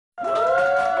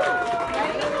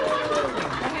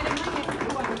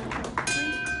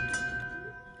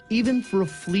Even for a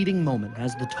fleeting moment,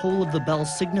 as the toll of the bell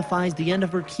signifies the end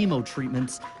of her chemo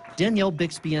treatments, Danielle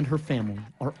Bixby and her family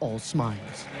are all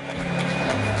smiles.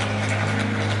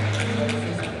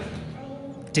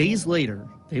 Days later,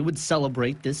 they would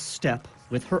celebrate this step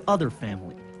with her other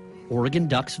family, Oregon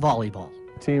Ducks volleyball.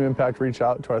 Team Impact reached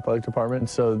out to our athletic department,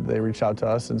 so they reached out to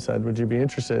us and said, would you be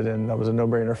interested? And that was a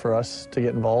no-brainer for us to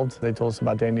get involved. They told us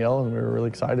about Danielle, and we were really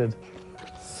excited.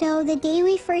 So the day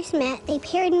we first met, they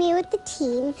paired me with the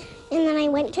team, and then I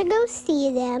went to go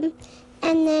see them,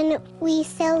 and then we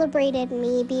celebrated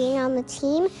me being on the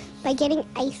team by getting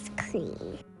ice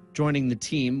cream. Joining the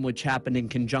team, which happened in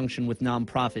conjunction with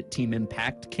nonprofit Team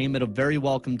Impact, came at a very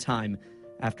welcome time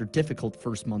after difficult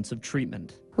first months of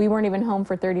treatment. We weren't even home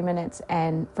for 30 minutes,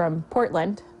 and from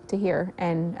Portland to here,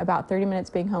 and about 30 minutes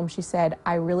being home, she said,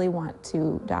 I really want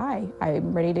to die.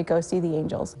 I'm ready to go see the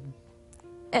angels.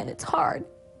 And it's hard.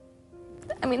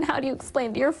 I mean, how do you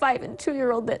explain to your 5- and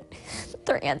 2-year-old that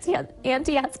their auntie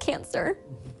has cancer?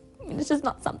 I mean, it's just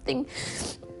not something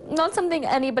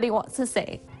anybody wants to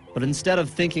say. But instead of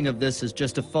thinking of this as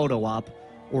just a photo op,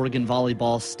 Oregon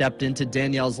Volleyball stepped into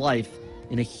Danielle's life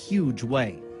in a huge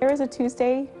way. There was a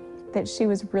Tuesday that she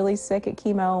was really sick at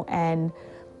chemo, and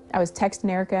I was texting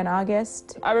Erica in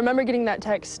August. I remember getting that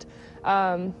text,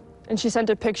 and she sent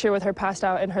a picture with her passed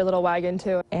out in her little wagon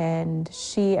too. And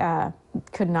she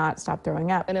could not stop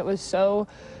throwing up. And it was so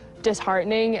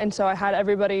disheartening, and so I had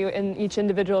everybody in each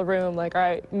individual room like, all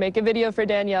right, make a video for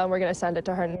Danielle and we're gonna send it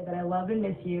to her. That I love and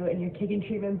miss you, and you're kicking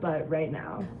treatment butt right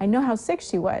now. I know how sick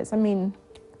she was. I mean,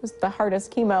 it was the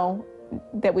hardest chemo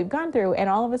that we've gone through, and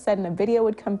all of a sudden a video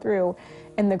would come through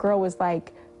and the girl was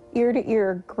like ear to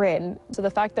ear grin. So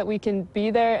the fact that we can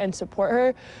be there and support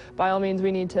her, by all means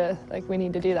we need to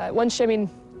do that.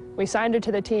 We signed her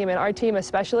to the team, and our team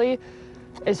especially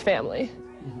is family.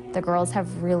 The girls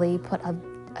have really put a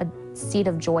seed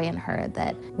of joy in her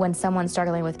that when someone's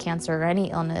struggling with cancer or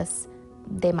any illness,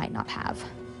 they might not have.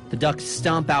 The Ducks'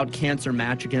 stomp-out cancer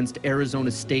match against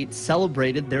Arizona State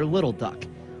celebrated their little duck,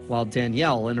 while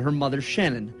Danielle and her mother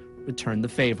Shannon returned the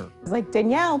favor. I was like,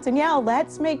 Danielle,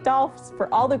 let's make dolls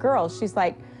for all the girls. She's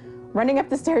like running up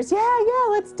the stairs, yeah,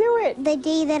 let's do it. The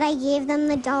day that I gave them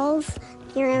the dolls,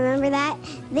 you remember that?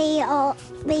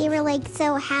 They were like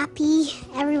so happy.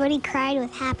 Everybody cried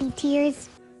with happy tears.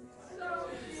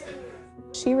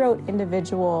 She wrote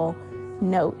individual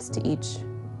notes to each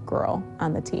girl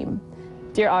on the team.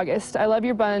 Dear August, I love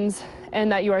your buns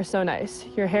and that you are so nice.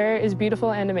 Your hair is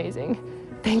beautiful and amazing.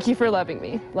 Thank you for loving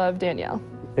me. Love, Danielle.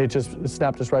 It just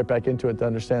snapped us right back into it to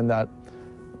understand that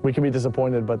we can be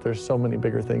disappointed, but there's so many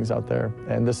bigger things out there,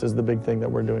 and this is the big thing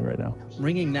that we're doing right now.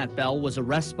 Ringing that bell was a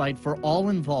respite for all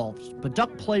involved, but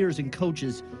Duck players and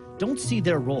coaches don't see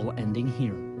their role ending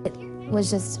here. It was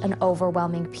just an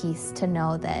overwhelming piece to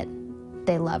know that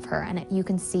they love her, and you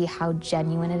can see how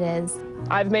genuine it is.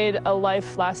 I've made a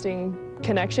life-lasting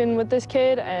connection with this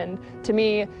kid, and to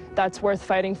me, that's worth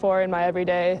fighting for in my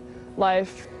everyday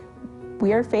life.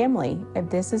 We are family.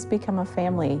 This has become a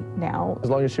family now.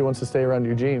 As long as she wants to stay around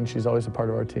Eugene, she's always a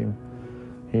part of our team.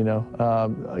 You know,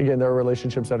 again, there are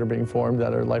relationships that are being formed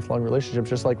that are lifelong relationships,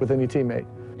 just like with any teammate.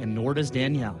 And nor does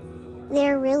Danielle.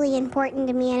 They're really important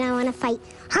to me, and I want to fight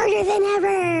harder than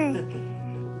ever.